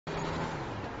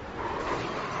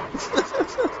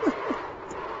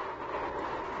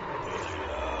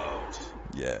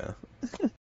Yeah.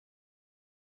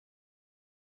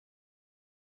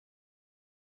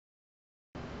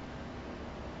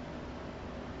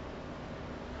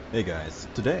 Hey guys,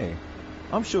 today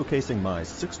I'm showcasing my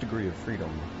 6th degree of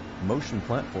freedom motion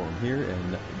platform here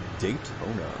in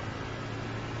Daytona.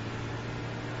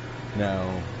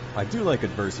 Now, I do like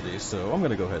adversity, so I'm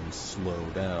gonna go ahead and slow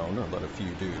down and let a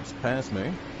few dudes pass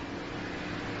me.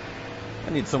 I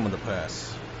need someone to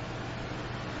pass.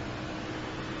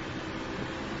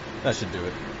 That should do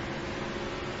it.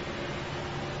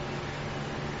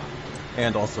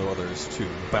 And also others to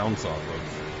bounce off of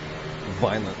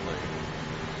violently.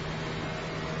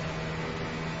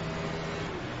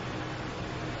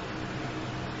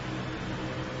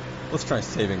 Let's try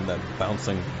saving that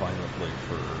bouncing violently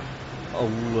for a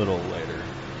little later.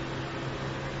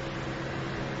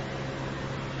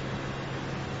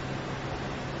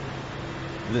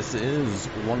 This is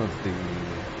one of the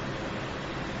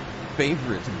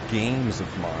favorite games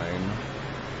of mine.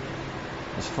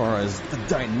 As far as the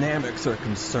dynamics are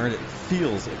concerned, it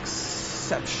feels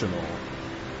exceptional.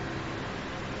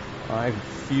 I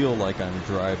feel like I'm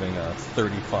driving a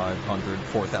 3,500,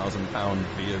 4,000 pound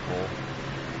vehicle.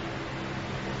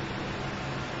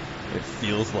 It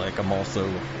feels like I'm also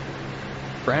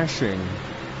crashing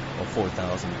a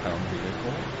 4,000 pound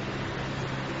vehicle,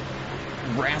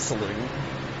 wrestling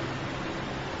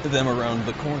them around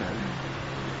the corner.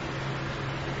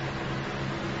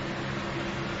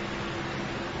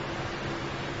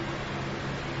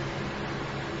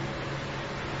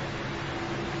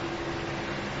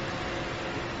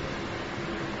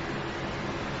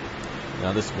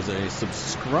 Now this was a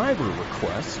subscriber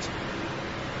request,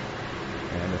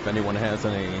 and if anyone has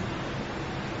any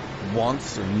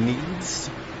wants or needs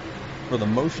for the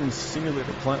motion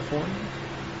simulator platform,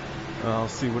 I'll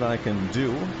see what I can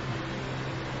do.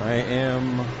 I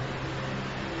am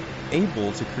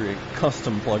able to create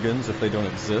custom plugins if they don't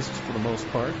exist for the most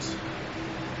part,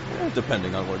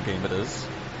 depending on what game it is.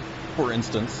 For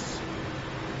instance,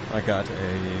 I got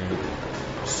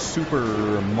a Super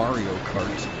Mario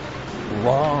Kart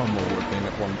ROM working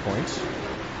at one point.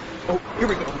 Oh, here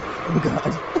we go. Oh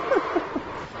god.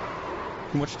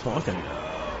 Too much talking.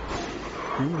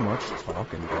 Too much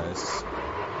talking, guys.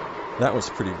 That was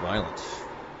pretty violent.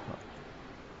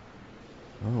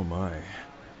 Oh my.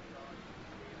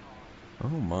 Oh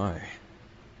my.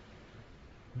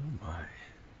 Oh my.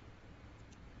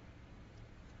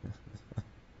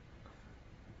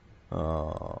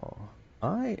 Oh,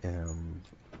 I am...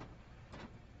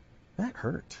 That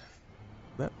hurt.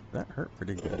 That hurt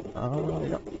pretty good.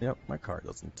 Yep, my car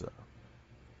doesn't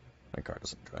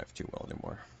drive too well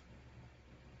anymore.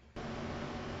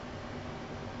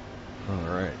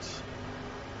 Alright.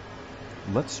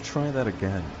 Let's try that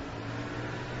again.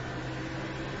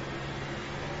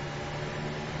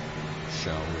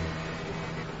 Shall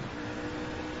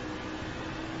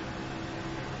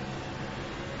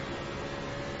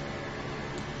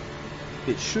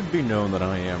we? It should be known that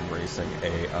I am racing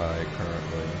AI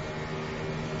currently.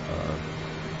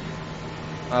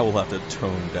 I will have to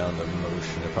tone down the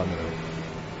motion if I'm going to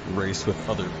race with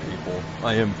other people.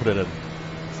 I am put at a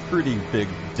pretty big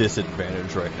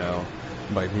disadvantage right now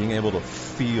by being able to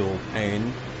feel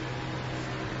pain.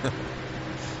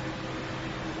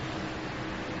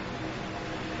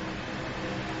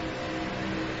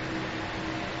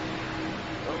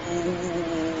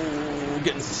 Oh,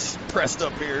 getting pressed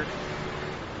up here.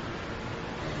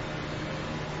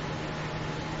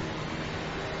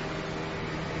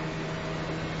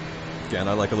 Again,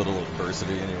 I like a little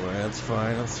adversity anyway. That's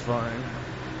fine, that's fine.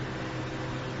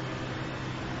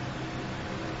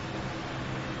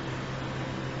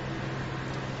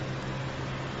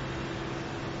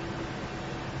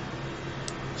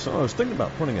 So I was thinking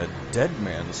about putting a dead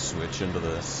man switch into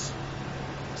this,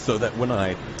 so that when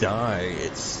I die,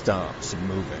 it stops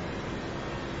moving.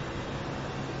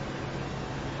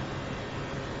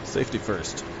 Safety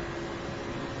first.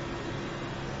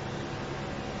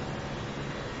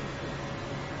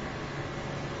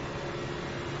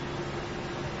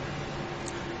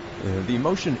 The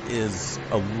motion is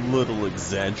a little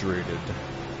exaggerated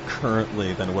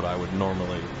currently than what I would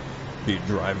normally be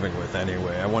driving with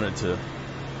anyway. I wanted to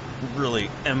really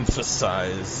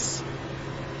emphasize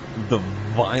the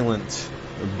violent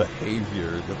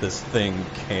behavior that this thing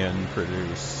can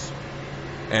produce.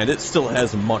 And it still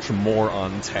has much more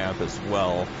on tap as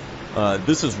well.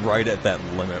 This is right at that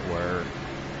limit where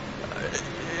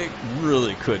it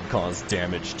really could cause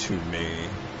damage to me.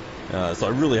 So I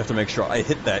really have to make sure I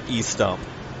hit that E-stump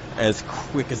as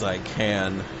quick as I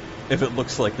can if it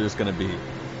looks like there's going to be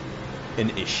an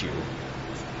issue.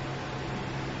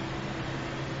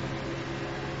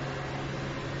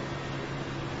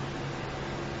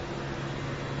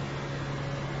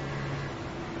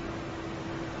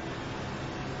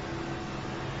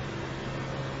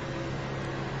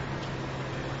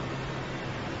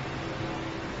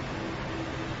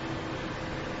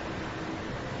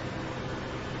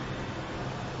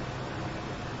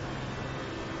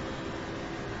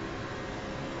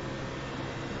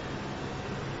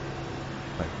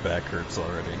 My back hurts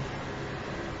already.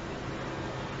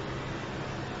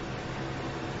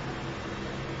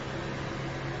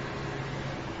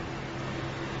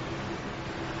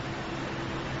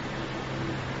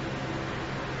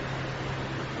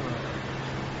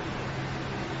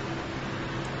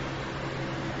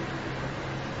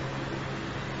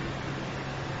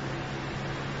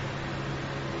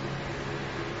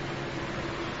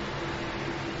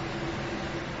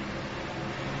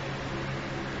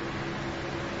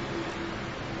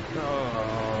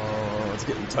 Oh, it's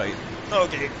getting tight.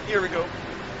 Okay, here we go.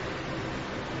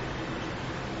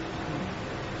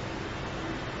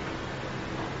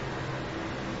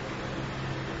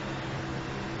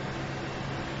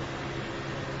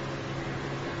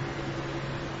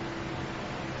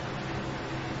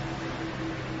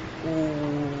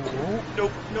 Oh,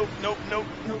 nope, nope, nope, nope,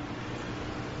 nope.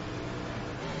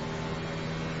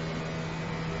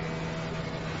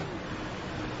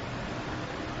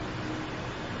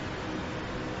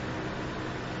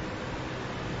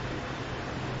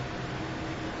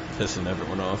 Pissing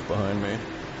everyone off behind me.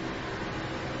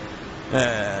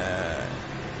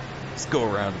 Just go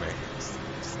around me.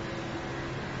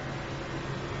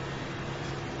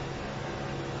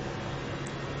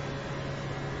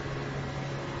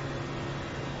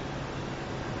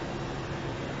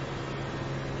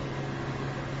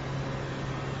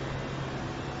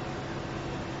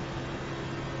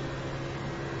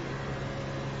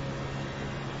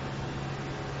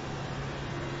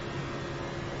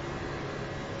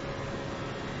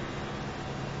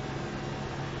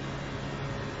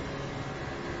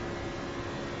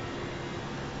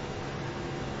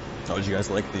 Oh, did you guys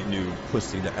like the new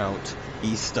pussy to out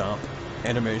e-stop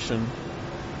animation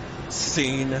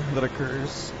scene that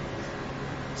occurs?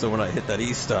 So when I hit that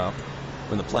e-stop,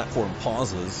 when the platform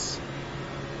pauses,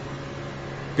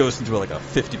 it goes into like a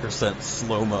 50%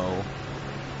 slow-mo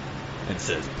and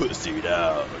says, pussied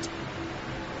out.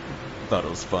 Thought it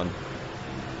was fun.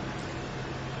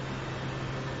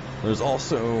 There's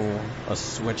also a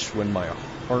switch when my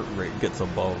heart rate gets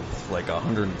above like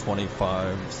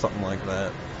 125, something like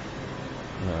that.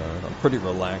 I'm pretty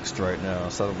relaxed right now,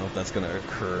 so I don't know if that's going to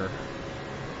occur.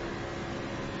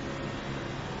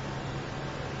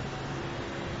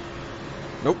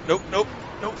 Nope, nope, nope,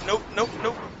 nope, nope, nope,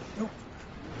 nope, nope.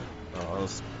 Oh,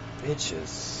 those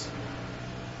bitches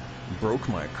broke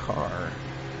my car.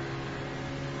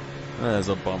 That is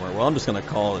a bummer. Well, I'm just going to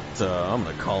call it, I'm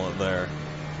going to call it there.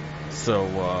 So,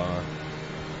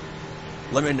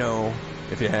 let me know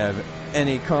if you have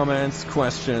any comments,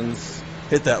 questions.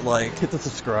 Hit that like, hit the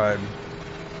subscribe.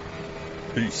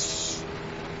 Peace.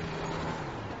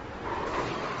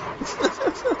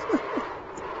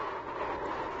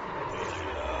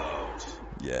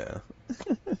 Yeah.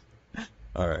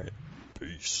 Alright.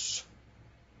 Peace.